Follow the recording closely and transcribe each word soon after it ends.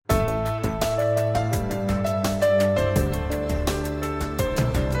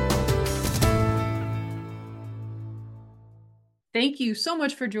Thank you so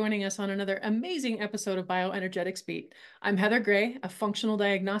much for joining us on another amazing episode of Bioenergetics Beat. I'm Heather Gray, a functional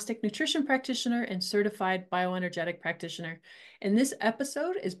diagnostic nutrition practitioner and certified bioenergetic practitioner. And this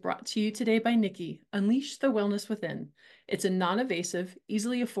episode is brought to you today by Nikki, Unleash the Wellness Within. It's a non-invasive,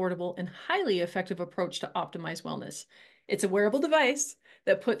 easily affordable, and highly effective approach to optimize wellness. It's a wearable device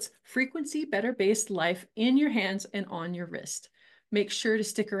that puts frequency better based life in your hands and on your wrist. Make sure to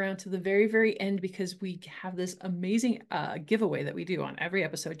stick around to the very, very end because we have this amazing giveaway that we do on every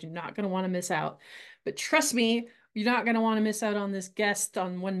episode. You're not going to want to miss out. But trust me, you're not going to want to miss out on this guest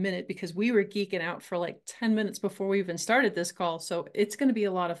on 1 minute because we were geeking out for like 10 minutes before we even started this call. So it's going to be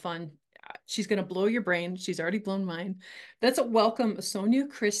a lot of fun. She's going to blow your brain. She's already blown mine. Let's welcome Sonya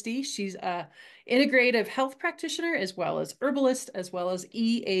Christie. She's a integrative health practitioner, as well as herbalist, as well as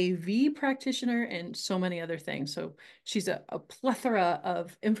EAV practitioner, and so many other things. So she's a plethora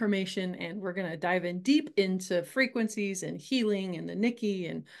of information, and we're going to dive in deep into frequencies and healing and the Nikki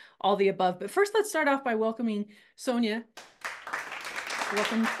and all the above. But first, let's start off by welcoming Sonya.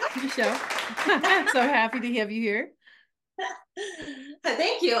 Welcome to the show. So happy to have you here.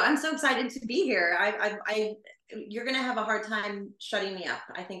 Thank you. I'm so excited to be here. You're going to have a hard time shutting me up.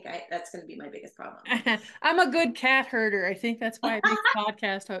 I think that's going to be my biggest problem. I'm a good cat herder. I think that's why I make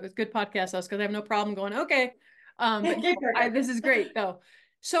good podcast host because I have no problem going, okay. But this is great though.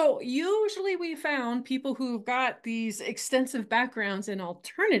 So usually we found people who've got these extensive backgrounds in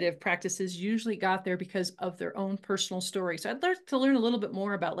alternative practices usually got there because of their own personal story. So I'd like to learn a little bit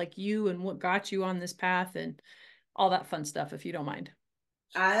more about like you and what got you on this path and all that fun stuff, if you don't mind.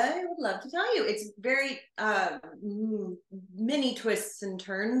 I would love to tell you. It's very many twists and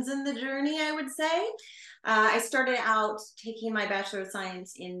turns in the journey, I would say. I started out taking my Bachelor of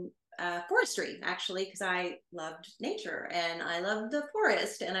Science in forestry, actually, because I loved nature and I loved the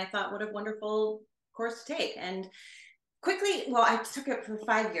forest. And I thought, what a wonderful course to take. And quickly, well, I took it for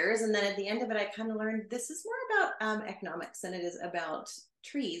 5 years. And then at the end of it, I kind of learned this is more about economics than it is about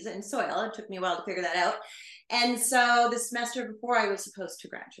trees and soil. It took me a while to figure that out. And so the semester before I was supposed to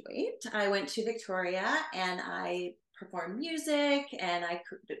graduate, I went to Victoria and I performed music and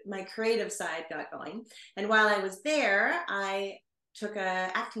my creative side got going. And while I was there, I took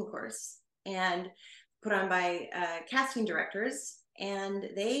a acting course and put on by casting directors, and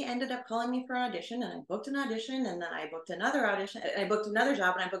they ended up calling me for an audition, and I booked an audition, and then I booked another audition, and I booked another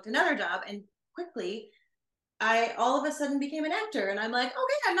job, and I booked another job, and quickly I all of a sudden became an actor, and I'm like,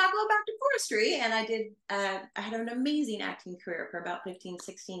 okay, I'm not going back to forestry. And I had an amazing acting career for about 15,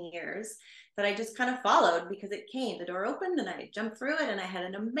 16 years that I just kind of followed because it came, the door opened and I jumped through it, and I had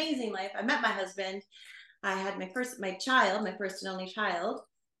an amazing life. I met my husband. I had my first and only child.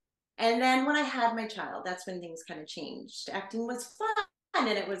 And then when I had my child, that's when things kind of changed. Acting was fun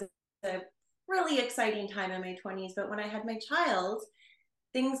and it was a really exciting time in my 20s. But when I had my child,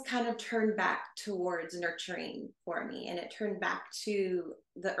 things kind of turned back towards nurturing for me, and it turned back to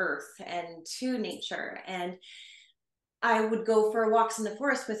the earth and to nature. And I would go for walks in the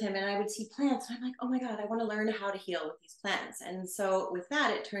forest with him and I would see plants. And I'm like, oh my God, I want to learn how to heal with these plants. And so with that,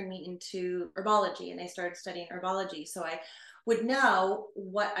 it turned me into herbology, and I started studying herbology. So I would know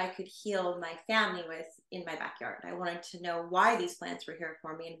what I could heal my family with in my backyard. I wanted to know why these plants were here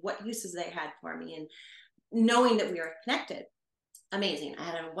for me and what uses they had for me, and knowing that we were connected. Amazing. I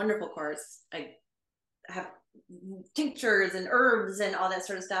had a wonderful course. I have tinctures and herbs and all that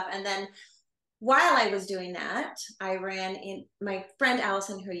sort of stuff. And then while I was doing that, I ran in my friend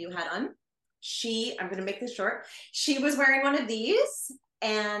Allison, who you had on. I'm going to make this short. She was wearing one of these,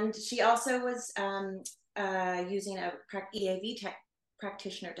 and she also was using a EAV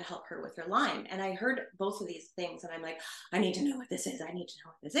practitioner to help her with her Lyme. And I heard both of these things, and I'm like, I need to know what this is. I need to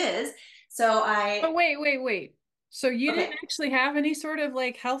know what this is. So Oh, wait. So you okay. didn't actually have any sort of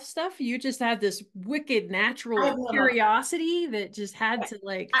like health stuff? You just had this wicked I natural have no health. curiosity that just had to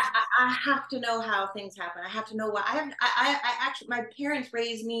like. I have to know how things happen. I have to know what I have. I actually, my parents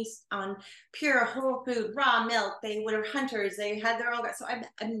raised me on pure whole food, raw milk. They were hunters. They had their own. So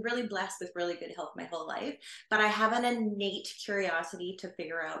I'm really blessed with really good health my whole life. But I have an innate curiosity to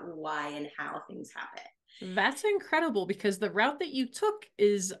figure out why and how things happen. That's incredible because the route that you took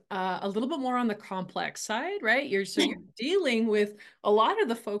is a little bit more on the complex side, right? You're dealing with a lot of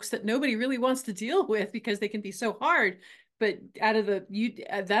the folks that nobody really wants to deal with because they can be so hard. But out of the you,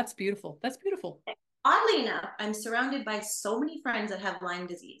 that's beautiful. That's beautiful. Oddly enough, I'm surrounded by so many friends that have Lyme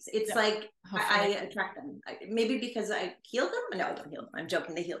disease. It's Yeah. like How I funny. attract them. Maybe because I healed them. No, I don't heal them. I'm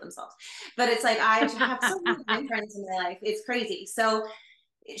joking. They heal themselves. But it's like I have so many Lyme friends in my life. It's crazy. So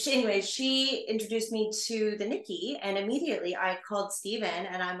she introduced me to the Nikki, and immediately I called Steven,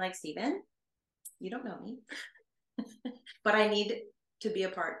 and I'm like, Steven, you don't know me. but I need to be a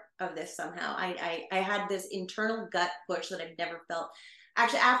part of this somehow. I had this internal gut push that I've never felt.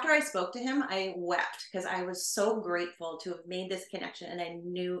 Actually, after I spoke to him, I wept because I was so grateful to have made this connection, and I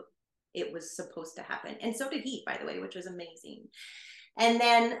knew it was supposed to happen. And so did he, by the way, which was amazing. And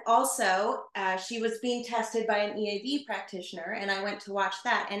then also, she was being tested by an EAV practitioner, and I went to watch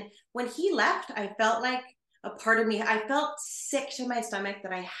that. And when he left, I felt like a part of me, I felt sick to my stomach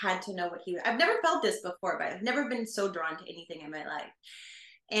that I had to know what he, I've never felt this before, but I've never been so drawn to anything in my life.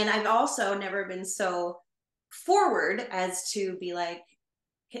 And I've also never been so forward as to be like,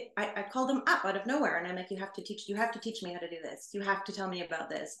 I called him up out of nowhere, and I'm like, you have to teach me how to do this. You have to tell me about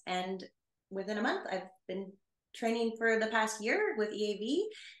this. And within a month, I've been training for the past year with EAV,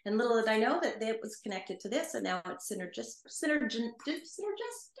 and little did I know that it was connected to this, and now it's synergistic.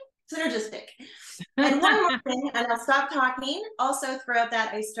 And one more thing, and I'll stop talking. Also, throughout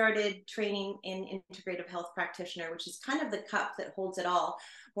that, I started training in integrative health practitioner, which is kind of the cup that holds it all,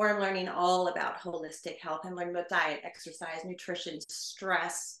 where I'm learning all about holistic health. I'm learning about diet, exercise, nutrition,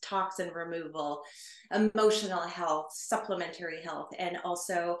 stress, toxin removal, emotional health, supplementary health, and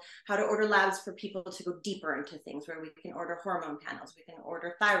also how to order labs for people to go deeper into things, where we can order hormone panels, we can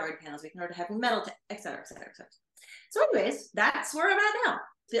order thyroid panels, we can order heavy metal, et cetera, et cetera, et cetera. So anyways, that's where I'm at now.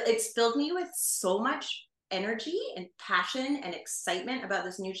 It's filled me with so much energy and passion and excitement about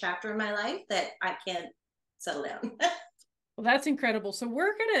this new chapter in my life that I can't settle down. Well, that's incredible. So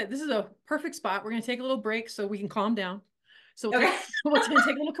this is a perfect spot. We're gonna take a little break so we can calm down. So Okay. we're gonna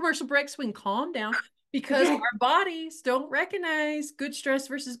take a little commercial break so we can calm down, because Okay. our bodies don't recognize good stress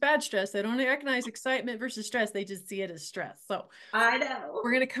versus bad stress. They don't recognize excitement versus stress. They just see it as stress. So I know.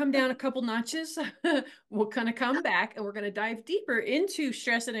 we're going to come down a couple notches. We'll kind of come back, and we're going to dive deeper into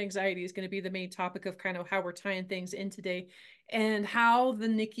stress and anxiety is going to be the main topic of kind of how we're tying things in today, and how the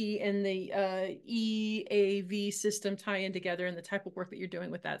Nikki and the EAV system tie in together, and the type of work that you're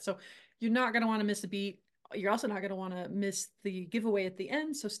doing with that. So you're not going to want to miss a beat. You're also not going to want to miss the giveaway at the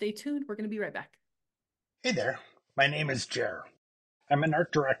end. So stay tuned. We're going to be right back. Hey there, my name is Jer. I'm an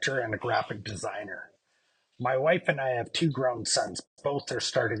art director and a graphic designer. My wife and I have two grown sons. Both are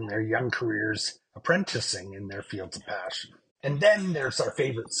starting their young careers apprenticing in their fields of passion. And then there's our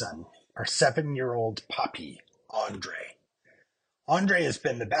favorite son, our 7-year-old puppy, Andre. Andre has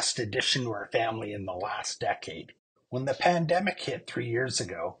been the best addition to our family in the last decade. When the pandemic hit 3 years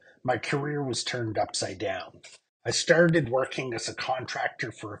ago, my career was turned upside down. I started working as a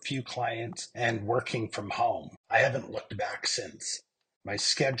contractor for a few clients and working from home. I haven't looked back since. My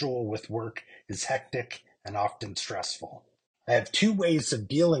schedule with work is hectic and often stressful. I have two ways of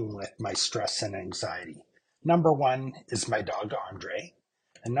dealing with my stress and anxiety. Number one is my dog Andre,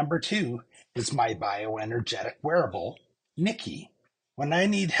 and number two is my bioenergetic wearable, Nikki. When I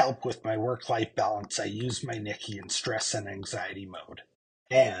need help with my work-life balance, I use my Nikki in stress and anxiety mode.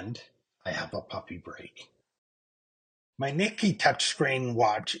 And I have a puppy break. My Nikki touchscreen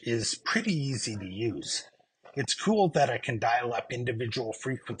watch is pretty easy to use. It's cool that I can dial up individual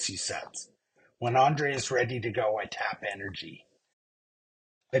frequency sets. When Andre is ready to go, I tap energy.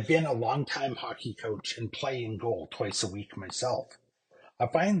 I've been a longtime hockey coach and play in goal twice a week myself. I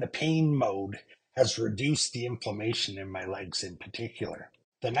find the pain mode has reduced the inflammation in my legs in particular.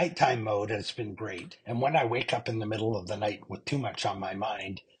 The nighttime mode has been great, and when I wake up in the middle of the night with too much on my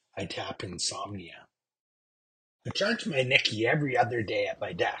mind, I tap insomnia. I charge my Nikki every other day at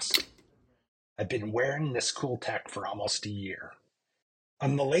my desk. I've been wearing this cool tech for almost a year.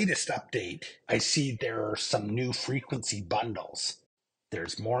 On the latest update, I see there are some new frequency bundles.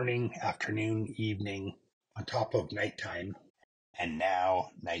 There's morning, afternoon, evening, on top of nighttime, and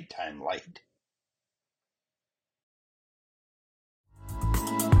now nighttime light.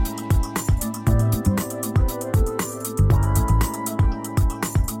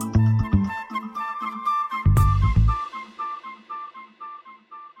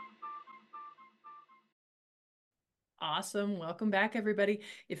 Awesome. Welcome back, everybody.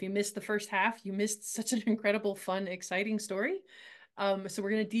 If you missed the first half, you missed such an incredible, fun, exciting story. So we're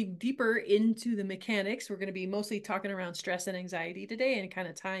going to dig deeper into the mechanics. We're going to be mostly talking around stress and anxiety today, and kind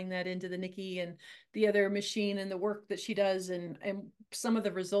of tying that into the Nikki and the other machine and the work that she does, and some of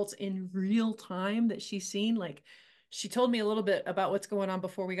the results in real time that she's seen. Like, she told me a little bit about what's going on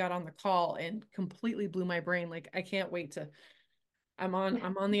before we got on the call, and completely blew my brain. Like, I can't wait to I'm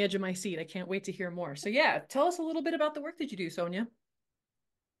on the edge of my seat. I can't wait to hear more. So yeah, tell us a little bit about the work that you do, Sonya.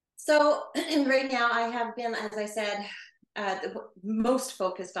 So right now I have been, as I said, the most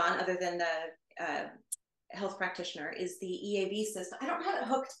focused on, other than the health practitioner, is the EAV system. I don't have it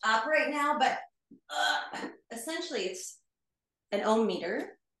hooked up right now, but essentially it's an ohm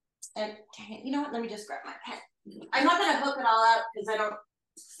meter. And you know what? Let me just grab my pen. I'm not going to hook it all up because I don't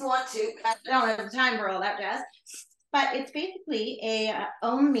want to. I don't have time for all that jazz. But it's basically a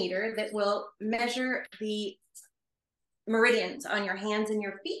ohm meter that will measure the meridians on your hands and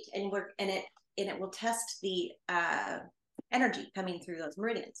your feet, and it will test the energy coming through those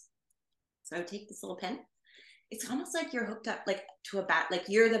meridians. So I would take this little pen. It's almost like you're hooked up like to a like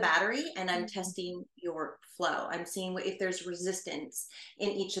you're the battery, and I'm testing your flow. I'm seeing if there's resistance in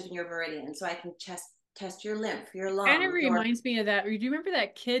each of your meridians, so I can test your lymph, your lung. Kind of reminds me of that. Do you remember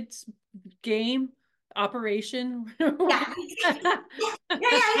that kids game Operation? Yeah.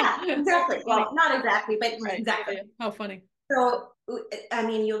 Yeah. Exactly. Well, not exactly, but right. Exactly. Yeah. How funny. So, I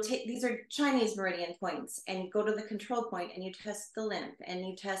mean, you'll take, these are Chinese meridian points, and you go to the control point and you test the lymph, and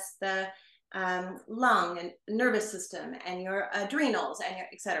you test the lung and nervous system and your adrenals and your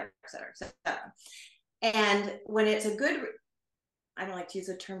et cetera, et cetera, et cetera. And when it's a good, I don't like to use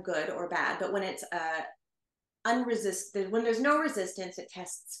the term good or bad, but when it's unresisted, when there's no resistance, it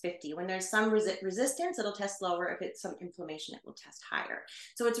tests 50. When there's some resistance, it'll test lower. If it's some inflammation, it will test higher.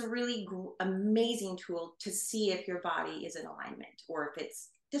 So it's a really amazing tool to see if your body is in alignment or if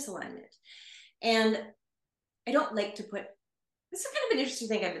it's disalignment. And I don't like to put, this is kind of an interesting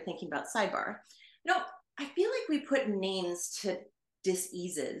thing I've been thinking about, sidebar. I feel like we put names to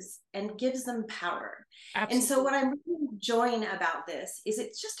diseases and gives them power. Absolutely. And so what I'm really enjoying about this is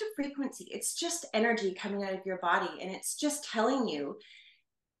it's just a frequency. It's just energy coming out of your body. And it's just telling you,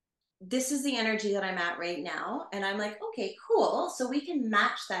 this is the energy that I'm at right now. And I'm like, okay, cool. So we can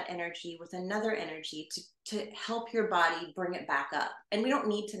match that energy with another energy to help your body bring it back up. And we don't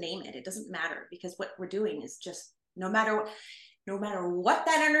need to name it. It doesn't matter, because what we're doing is just, no matter what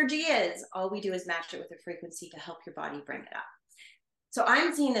that energy is, all we do is match it with a frequency to help your body bring it up. So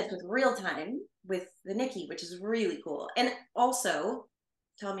I'm seeing this with real time with the Nikki, which is really cool. And also,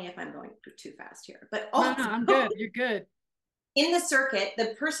 tell me if I'm going too fast here, but also, no, I'm good. You're good. In the circuit,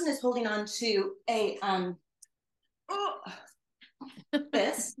 the person is holding on to a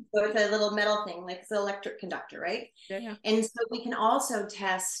this, so it's a little metal thing, like it's an electric conductor, right? Yeah. And so we can also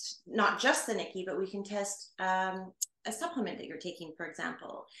test not just the Nikki, but we can test a supplement that you're taking, for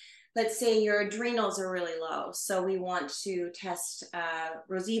example. Let's say your adrenals are really low, so we want to test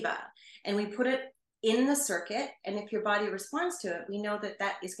Rosiva, and we put it in the circuit, and if your body responds to it, we know that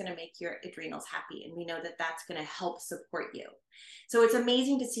that is going to make your adrenals happy, and we know that that's going to help support you. So it's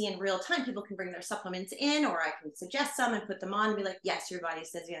amazing to see in real time. People can bring their supplements in, or I can suggest some and put them on and be like, yes, your body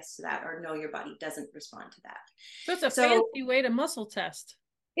says yes to that, or no, your body doesn't respond to that. So it's a fancy way to muscle test.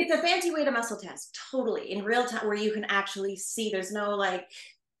 It's a fancy way to muscle test, totally, in real time, where you can actually see. There's no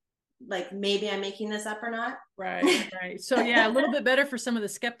like maybe I'm making this up or not. Right. So yeah, a little bit better for some of the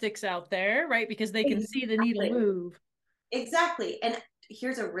skeptics out there, right? Because they can see the needle move. Exactly. And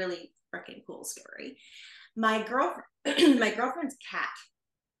here's a really freaking cool story. My girlfriend's cat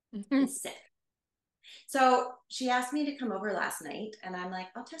is sick. So she asked me to come over last night, and I'm like,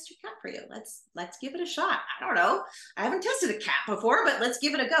 I'll test your cat for you. Let's give it a shot. I don't know. I haven't tested a cat before, but let's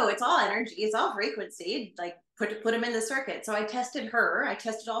give it a go. It's all energy. It's all frequency. Like put them in the circuit. So I tested her. I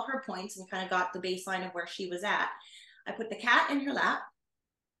tested all her points and kind of got the baseline of where she was at. I put the cat in her lap,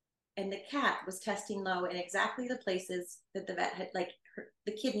 and the cat was testing low in exactly the places that the vet had, like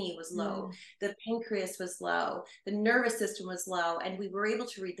the kidney was low, the pancreas was low, the nervous system was low, and we were able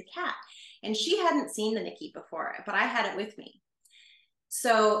to read the cat. And she hadn't seen the Nikki before, but I had it with me.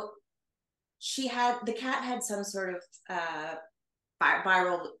 So the cat had some sort of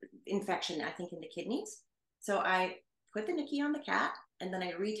viral infection, I think, in the kidneys. So I put the Nikki on the cat, and then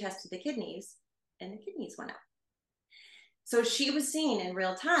I retested the kidneys, and the kidneys went up. So she was seeing in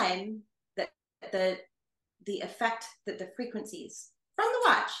real time that the effect that the frequencies from the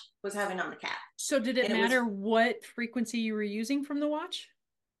watch was having on the cat. So did it matter what frequency you were using from the watch?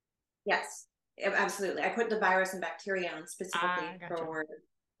 Yes, absolutely. I put the virus and bacteria on specifically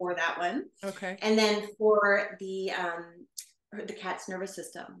for that one. Okay. And then for the cat's nervous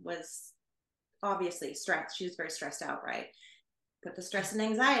system was obviously stressed. She was very stressed out, right? Put the stress and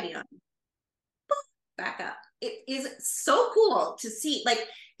anxiety on. Back up. It is so cool to see, like,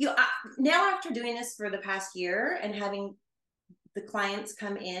 now after doing this for the past year and having the clients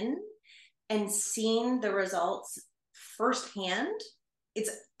come in and seeing the results firsthand,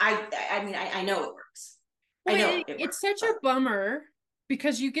 I know it works. Well, I know it's such a bummer,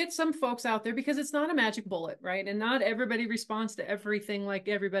 because you get some folks out there, because it's not a magic bullet, right? And not everybody responds to everything like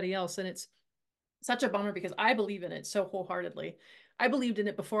everybody else. And it's such a bummer, because I believe in it so wholeheartedly. I believed in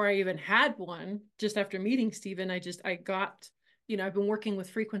it before I even had one. Just after meeting Stephen, I got, I've been working with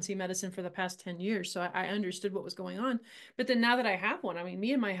frequency medicine for the past 10 years, so I understood what was going on. But then now that I have one, I mean,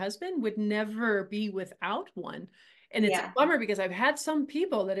 me and my husband would never be without one. And it's a Yeah. bummer because I've had some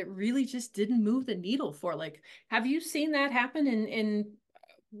people that it really just didn't move the needle for. Like, have you seen that happen? And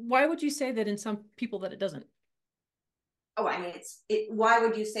why would you say that in some people that it doesn't? Oh, I mean, why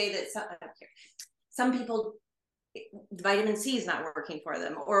would you say that some people, vitamin C is not working for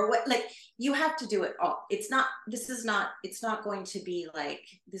them, or what? Like, you have to do it all. It's not going to be like,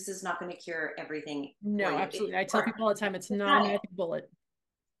 this is not going to cure everything for No, you. absolutely. I tell people all the time, it's not a magic bullet.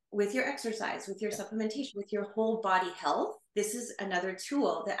 With your exercise, with your Yeah. supplementation, with your whole body health, this is another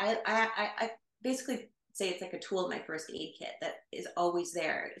tool that I basically say it's like a tool in my first aid kit that is always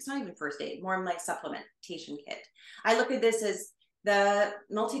there. It's not even first aid, more my supplementation kit. I look at this as the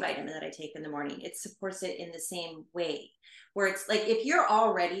multivitamin that I take in the morning. It supports it in the same way, where it's like, if you're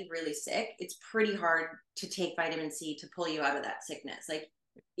already really sick, it's pretty hard to take vitamin C to pull you out of that sickness. Like,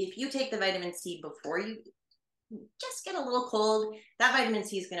 if you take the vitamin C before you just get a little cold, that vitamin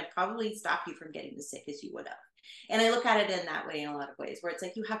C is going to probably stop you from getting as sick as you would have. And I look at it in that way, in a lot of ways, where it's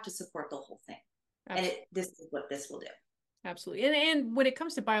like, you have to support the whole thing. Absolutely. And this is what this will do. Absolutely. And when it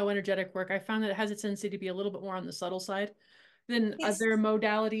comes to bioenergetic work, I found that it has a tendency to be a little bit more on the subtle side than Yes, other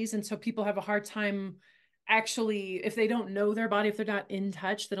modalities. And so people have a hard time actually, if they don't know their body, if they're not in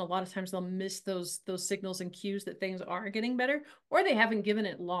touch, then a lot of times they'll miss those signals and cues that things are getting better, or they haven't given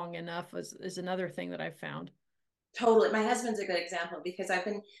it long enough is another thing that I've found. totally. My husband's a good example, because I've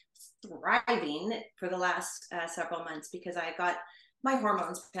been thriving for the last several months, because I got my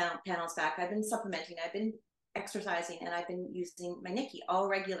hormones panels back. I've been supplementing, I've been exercising, and I've been using my Nikki all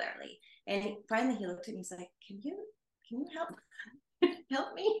regularly. And finally he looked at me, he's like, can you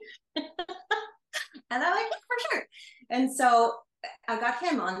help me? And I'm like, yeah, for sure. And so I got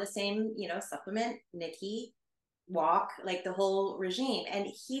him on the same, supplement, Nikki, walk, like the whole regime. And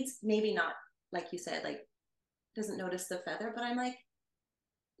he's maybe not, like you said, like, doesn't notice the feather, but I'm like,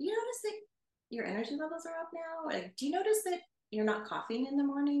 you notice that your energy levels are up now? Like, do you notice that you're not coughing in the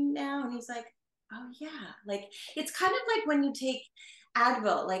morning now? And he's like, oh yeah. Like, it's kind of like when you take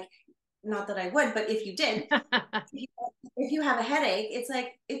Advil, like, not that I would, but if you did, if you have a headache, it's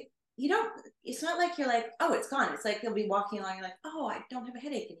like, you don't, it's not like you're like, oh, it's gone. It's like you'll be walking along, you're like, oh, I don't have a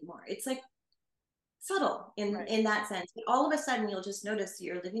headache anymore. It's like subtle in Right. in that sense, but all of a sudden you'll just notice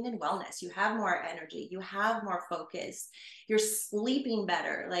you're living in wellness. You have more energy, you have more focus, you're sleeping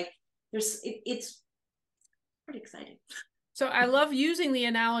better. Like, it's pretty exciting. So I love using the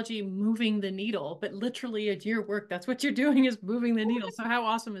analogy moving the needle, but literally at your work, that's what you're doing is moving the needle. So how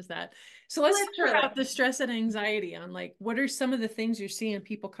awesome is that? So let's talk Literally. about the stress and anxiety on like what are some of the things you're seeing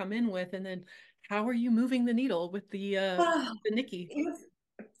people come in with, and then how are you moving the needle with Oh, the Nikki? it was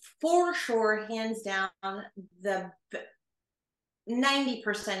for sure, hands down, the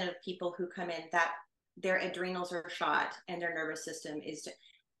 90% of people who come in, that their adrenals are shot and their nervous system is just,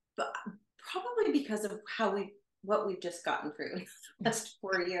 but probably because of what we've just gotten through in the last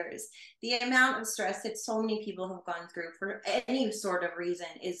 4 years. The amount of stress that so many people have gone through for any sort of reason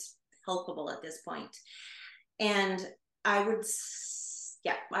is palpable at this point. And I would,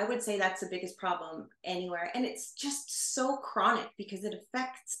 I would say that's the biggest problem anywhere. And it's just so chronic because it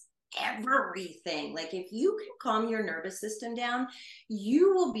affects everything. Like, if you can calm your nervous system down,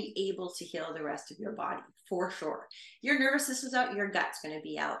 you will be able to heal the rest of your body for sure. Your nervous system's out, your gut's going to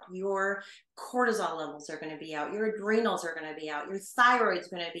be out, your cortisol levels are going to be out, your adrenals are going to be out, your thyroid's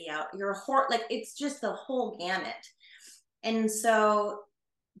going to be out, like, it's just the whole gamut. And so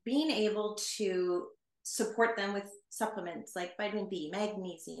being able to support them with supplements like vitamin B,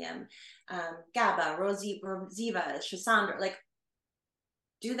 magnesium, GABA, Rosiva, Shisandra, like,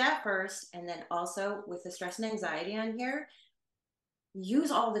 do that first. And then also with the stress and anxiety on here, use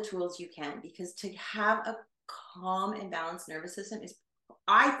all the tools you can, because to have a calm and balanced nervous system is,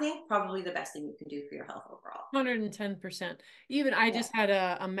 I think, probably the best thing you can do for your health overall. 110%. Even I Yeah. just had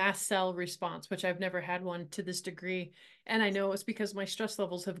a mast cell response, which I've never had one to this degree. And I know it's because my stress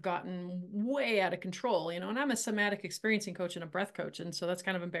levels have gotten way out of control, and I'm a somatic experiencing coach and a breath coach. And so that's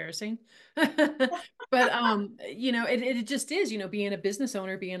kind of embarrassing. But it just is, being a business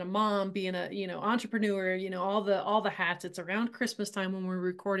owner, being a mom, being a, entrepreneur, all the hats. It's around Christmas time when we're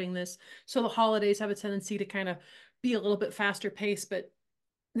recording this. So the holidays have a tendency to kind of be a little bit faster paced, but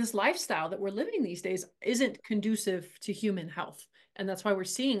this lifestyle that we're living these days isn't conducive to human health. And that's why we're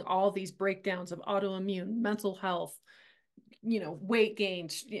seeing all these breakdowns of autoimmune, mental health, weight gain.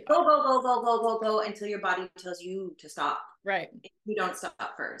 Go until your body tells you to stop. Right. If you don't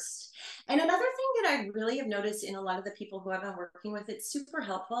stop first. And another thing that I really have noticed in a lot of the people who I've been working with, it's super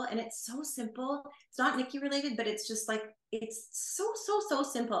helpful and it's so simple. It's not Nikki related, but it's just like, it's so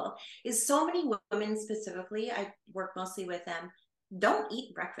simple. Is so many women specifically, I work mostly with them, don't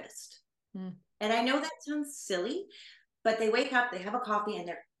eat breakfast. And I know that sounds silly, but they wake up, they have a coffee, and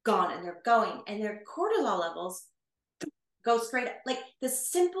they're gone, and they're going, and their cortisol levels go straight up. Like the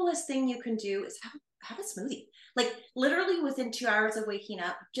simplest thing you can do is have a smoothie. Like literally within 2 hours of waking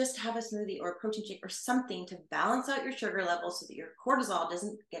up, just have a smoothie or a protein shake or something to balance out your sugar levels so that your cortisol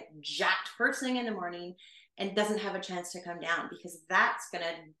doesn't get jacked first thing in the morning and doesn't have a chance to come down, because that's going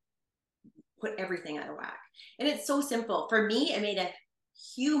to put everything out of whack. And it's so simple. For me, it made a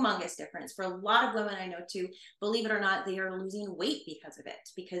humongous difference. For a lot of women I know too, believe it or not, they are losing weight because of it,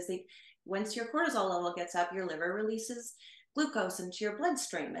 because once your cortisol level gets up, your liver releases glucose into your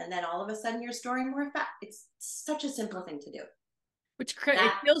bloodstream, and then all of a sudden you're storing more fat. It's such a simple thing to do. It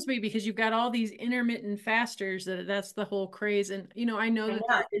kills me because you've got all these intermittent fasters that's the whole craze. And I know that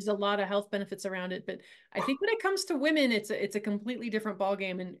there is a lot of health benefits around it, but I think when it comes to women, it's a completely different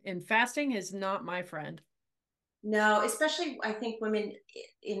ballgame, and fasting is not my friend. No, especially I think women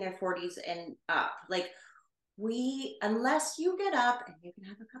in their 40s and up, like unless you get up and you can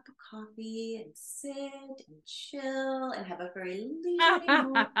have a cup of coffee and sit and chill and have a very leisurely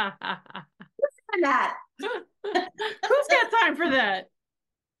moment. That. Who's got time for that?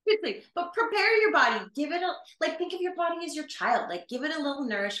 But prepare your body. Give it think of your body as your child. Like give it a little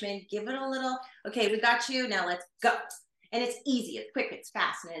nourishment. Give it a little. Okay, we got you. Now let's go. And it's easy. It's quick. It's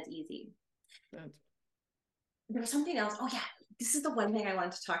fast, and it's easy. There was something else. Oh yeah, this is the one thing I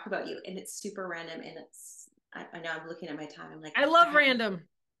wanted to talk about you, and it's super random. And I know I'm looking at my time. I'm like, I love random.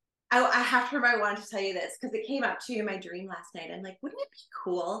 I have to remember I wanted to tell you this because it came up too in my dream last night. I'm like, wouldn't it be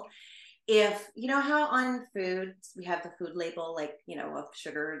cool if, how on foods we have the food label, like, of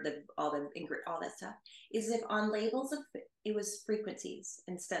sugar, all that stuff, is if on labels of it was frequencies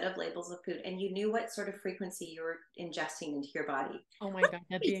instead of labels of food, and you knew what sort of frequency you were ingesting into your body. Oh my God,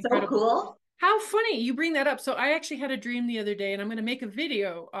 that'd be incredible. So cool. How funny you bring that up. So I actually had a dream the other day, and I'm going to make a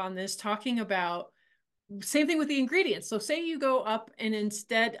video on this talking about same thing with the ingredients. So say you go up, and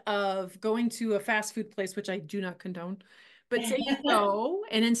instead of going to a fast food place, which I do not condone, but say you go,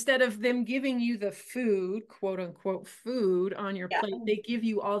 and instead of them giving you the food, quote unquote food on your plate, they give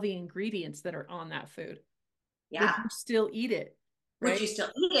you all the ingredients that are on that food. Yeah. Would you still eat it? Right? Would you still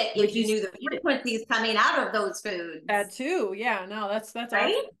eat it if you knew the frequencies coming out of those foods? That too. Yeah, no, that's right?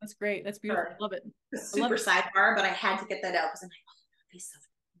 Awesome. That's great. That's beautiful. I love it. Super sidebar, but I had to get that out because I'm like, oh, that'd be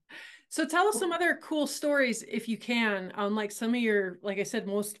so tell us some other cool stories if you can on like some of your, like I said,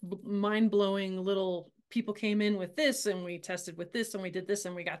 most mind-blowing little people came in with this and we tested with this and we did this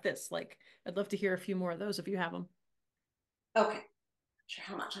and we got this. Like, I'd love to hear a few more of those if you have them. Okay. Not sure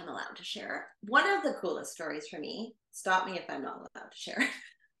how much I'm allowed to share. One of the coolest stories for me, stop me if I'm not allowed to share,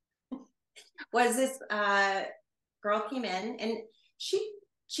 was this girl came in, and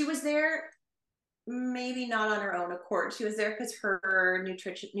she was there maybe not on her own accord. She was there because her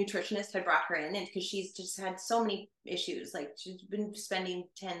nutritionist had brought her in, and because she's just had so many issues. Like she's been spending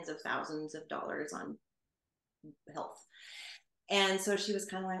tens of thousands of dollars on health. And so she was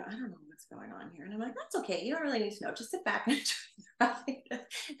kind of like, I don't know what's going on here. And I'm like, that's okay. You don't really need to know. Just sit back and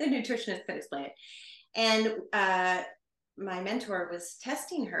the nutritionist could explain it. And my mentor was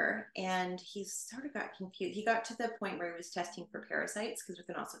testing her, and he sort of got confused. He got to the point where he was testing for parasites, because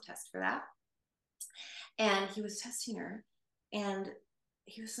we can also test for that. And he was testing her, and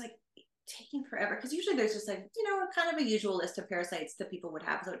he was like taking forever, because usually there's just like, kind of a usual list of parasites that people would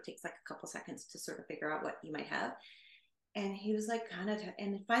have. So it takes like a couple seconds to sort of figure out what you might have. And he was like,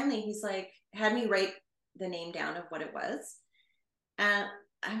 and finally he's like, had me write the name down of what it was. And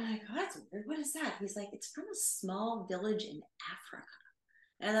I'm like, oh, that's weird. What is that? He's like, it's from a small village in Africa.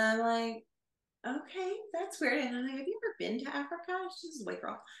 And I'm like, okay, that's weird. And I'm like, have you ever been to Africa? She's a white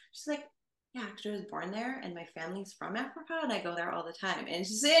girl. She's like, yeah, actually I was born there and my family's from Africa and I go there all the time. And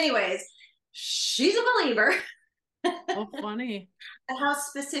she's, anyways, she's a believer. Oh, funny. And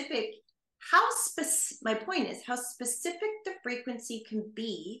my point is how specific the frequency can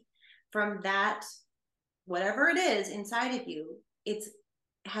be from that, whatever it is inside of you, it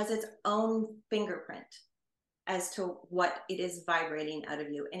has its own fingerprint as to what it is vibrating out of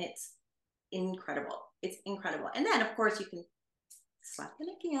you. And it's incredible. It's incredible. And then of course you can slap the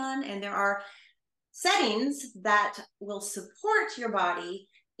Nikki on, and there are settings that will support your body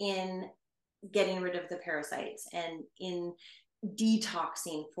in getting rid of the parasites and in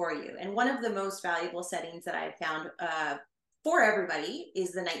detoxing for you. And one of the most valuable settings that I've found for everybody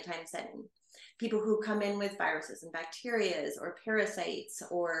is the nighttime setting. People who come in with viruses and bacterias or parasites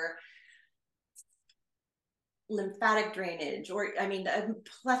or lymphatic drainage, or I mean, a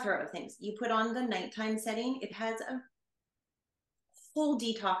plethora of things. You put on the nighttime setting, it has a whole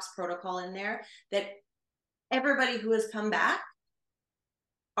detox protocol in there that everybody who has come back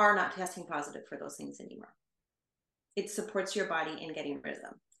are not testing positive for those things anymore. It supports your body in getting rid of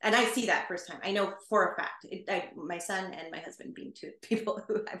them. And I see that first time. I know for a fact. My son and my husband being two people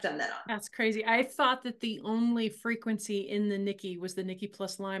who I've done that on. That's crazy. I thought that the only frequency in the Nikki was the Nikki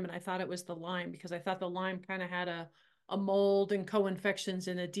plus Lyme, and I thought it was the Lyme because I thought the Lyme kind of had a mold and co-infections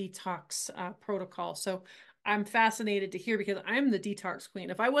in a detox protocol. So I'm fascinated to hear because I'm the detox queen.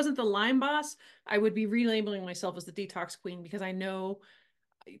 If I wasn't the Lyme boss, I would be relabeling myself as the detox queen because I know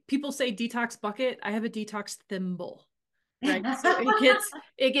people say detox bucket. I have a detox thimble. Right. So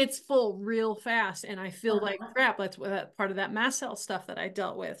it gets full real fast and I feel like crap. That's part of that mast cell stuff that I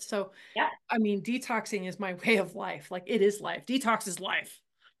dealt with. So, yeah. I mean, detoxing is my way of life. Like it is life. Detox is life.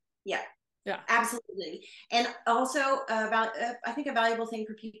 Yeah. Yeah. Absolutely. And also about, I think a valuable thing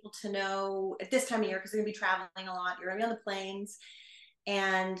for people to know at this time of year, because they're going to be traveling a lot, you're going to be on the planes,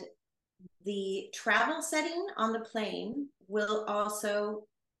 and the travel setting on the plane will also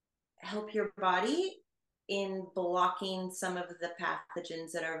help your body in blocking some of the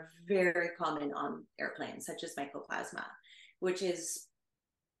pathogens that are very common on airplanes, such as mycoplasma, which is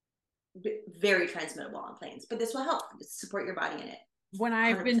very transmittable on planes. But this will help support your body in it. When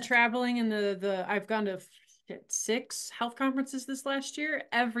I've been traveling in I've gone to 6 health conferences this last year,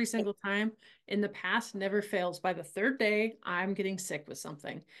 every single time in the past never fails. By the third day, I'm getting sick with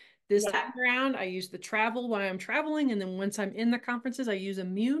something. This time around, I use the travel while I'm traveling. And then once I'm in the conferences, I use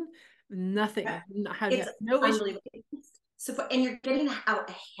immune. Nothing. It's no issue. So, and you're getting out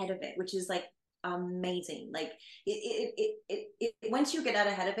ahead of it, which is like amazing. Like once you get out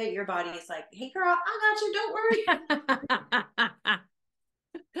ahead of it, your body is like, hey girl, I got you, don't worry.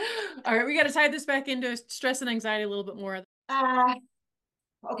 All right, we got to tie this back into stress and anxiety a little bit more.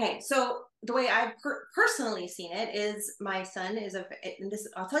 Okay, so the way I've personally seen it is my son is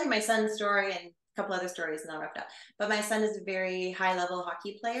I'll tell you my son's story and a couple other stories and then I'll wrap it up. But my son is a very high level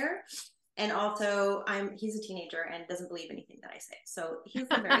hockey player. And also he's a teenager and doesn't believe anything that I say. So he's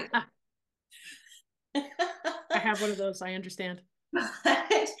a very I have one of those, I understand.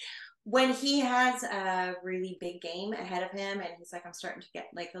 But when he has a really big game ahead of him and he's like, I'm starting to get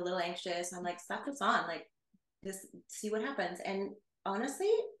like a little anxious, I'm like, slap this on, like just see what happens. And honestly,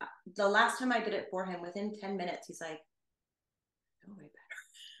 the last time I did it for him, within 10 minutes, he's like, oh, way better.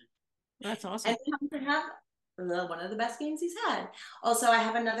 That's awesome. And we happen to have one of the best games he's had. Also, I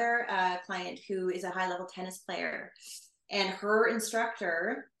have another client who is a high level tennis player, and her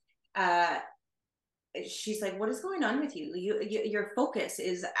instructor, she's like, what is going on with you? Your focus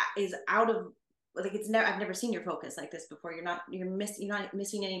is out of, like, it's never, I've never seen your focus like this before. You're not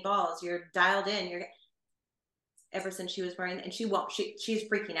missing any balls. You're dialed in. Ever since she was wearing, and she's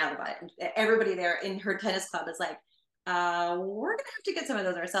freaking out about it. Everybody there in her tennis club is like, we're gonna have to get some of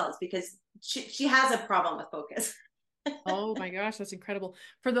those ourselves because she has a problem with focus. Oh my gosh, that's incredible.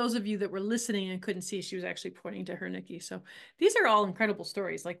 For those of you that were listening and couldn't see, she was actually pointing to her Nikki. So these are all incredible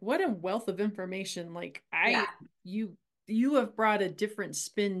stories. Like what a wealth of information. Like you have brought a different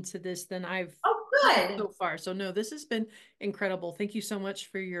spin to this than I've good so far. So no, this has been incredible. Thank you so much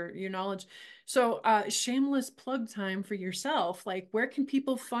for your knowledge. So shameless plug time for yourself. Like where can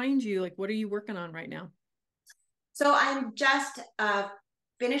people find you? Like what are you working on right now? So I'm just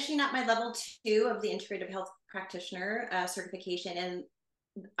finishing up my level 2 of the integrative health practitioner certification. And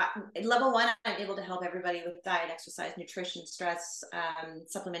level 1, I'm able to help everybody with diet, exercise, nutrition, stress,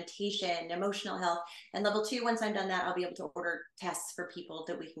 supplementation, emotional health. And level 2, once I'm done that, I'll be able to order tests for people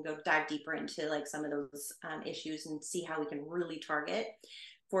that we can go dive deeper into like some of those issues and see how we can really target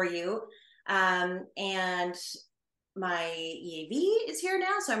for you. And my EAV is here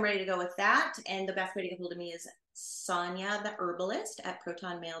now, so I'm ready to go with that. And the best way to get hold of me is Sonya, the herbalist, at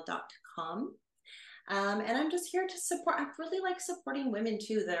protonmail.com. And I'm just here to support. I really like supporting women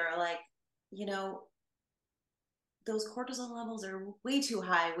too that are like, those cortisol levels are way too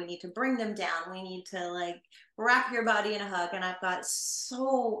high. We need to bring them down. We need to like wrap your body in a hug. And I've got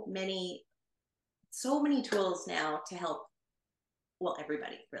so many tools now to help, well,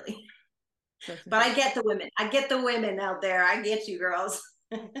 everybody really. But I get the women. I get the women out there. I get you, girls.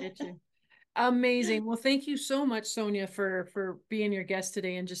 Get you. Amazing. Well, thank you so much, Sonya, for being your guest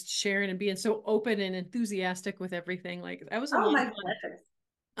today and just sharing and being so open and enthusiastic with everything. Like that was a lot of fun.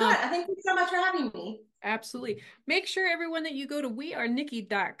 Good. Thank you so much for having me. Absolutely. Make sure, everyone, that you go to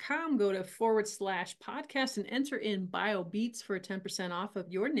wearenikki.com, go to /podcast and enter in BioBeats for 10% off of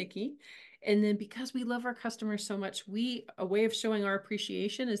your Nikki. And then, because we love our customers so much, a way of showing our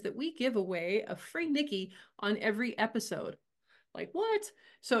appreciation is that we give away a free Nikki on every episode. Like, what?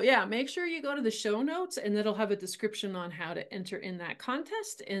 So yeah, make sure you go to the show notes, and that'll have a description on how to enter in that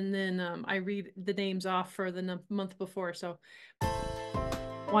contest. And then I read the names off for the month before. So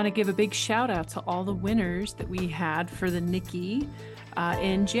want to give a big shout out to all the winners that we had for the Nikki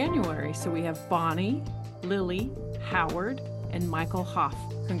in January. So we have Bonnie, Lily, Howard, and Michael Hoff.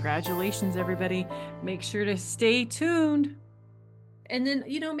 Congratulations, everybody. Make sure to stay tuned. And then,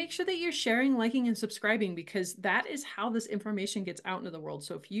 make sure that you're sharing, liking, and subscribing, because that is how this information gets out into the world.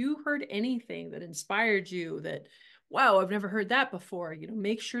 So if you heard anything that inspired you, that, wow, I've never heard that before,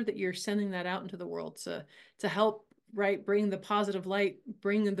 make sure that you're sending that out into the world to help, right, bring the positive light,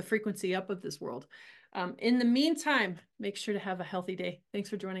 bring the frequency up of this world. In the meantime, make sure to have a healthy day. Thanks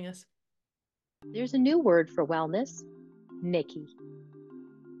for joining us. There's a new word for wellness, Nikki.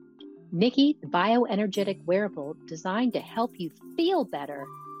 Nikki, the bioenergetic wearable designed to help you feel better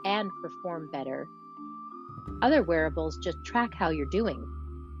and perform better. Other wearables just track how you're doing.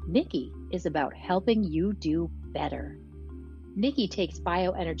 Nikki is about helping you do better. Nikki takes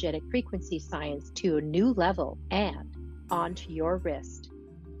bioenergetic frequency science to a new level and onto your wrist.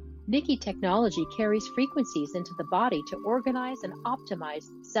 Nikki technology carries frequencies into the body to organize and optimize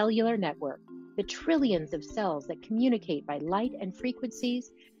cellular network, the trillions of cells that communicate by light and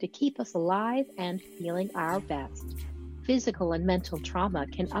frequencies to keep us alive and feeling our best. Physical and mental trauma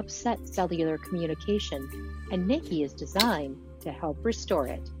can upset cellular communication, and Nikki is designed to help restore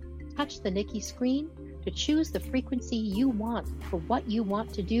it. Touch the Nikki screen to choose the frequency you want for what you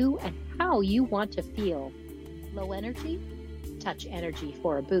want to do and how you want to feel. Low energy? Touch energy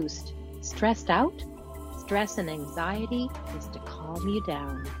for a boost. Stressed out? Stress and anxiety is to calm you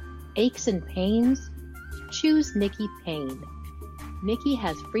down. Aches and pains? Choose Nikki Pain. Nikki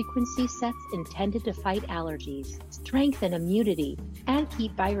has frequency sets intended to fight allergies, strengthen immunity, and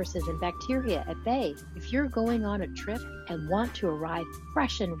keep viruses and bacteria at bay. If you're going on a trip and want to arrive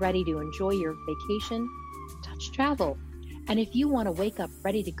fresh and ready to enjoy your vacation, touch travel. And if you want to wake up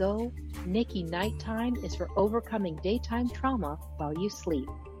ready to go, Nikki Nighttime is for overcoming daytime trauma while you sleep.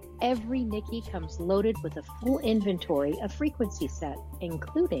 Every Nikki comes loaded with a full inventory of frequency set,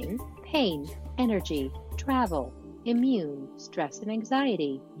 including pain, energy, travel, immune, stress and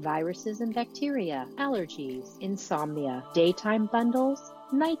anxiety, viruses and bacteria, allergies, insomnia, daytime bundles,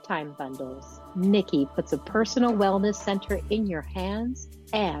 nighttime bundles. Nikki puts a personal wellness center in your hands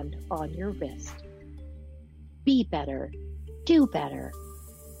and on your wrist. Be better. Do better.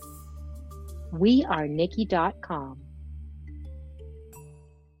 wearenikki.com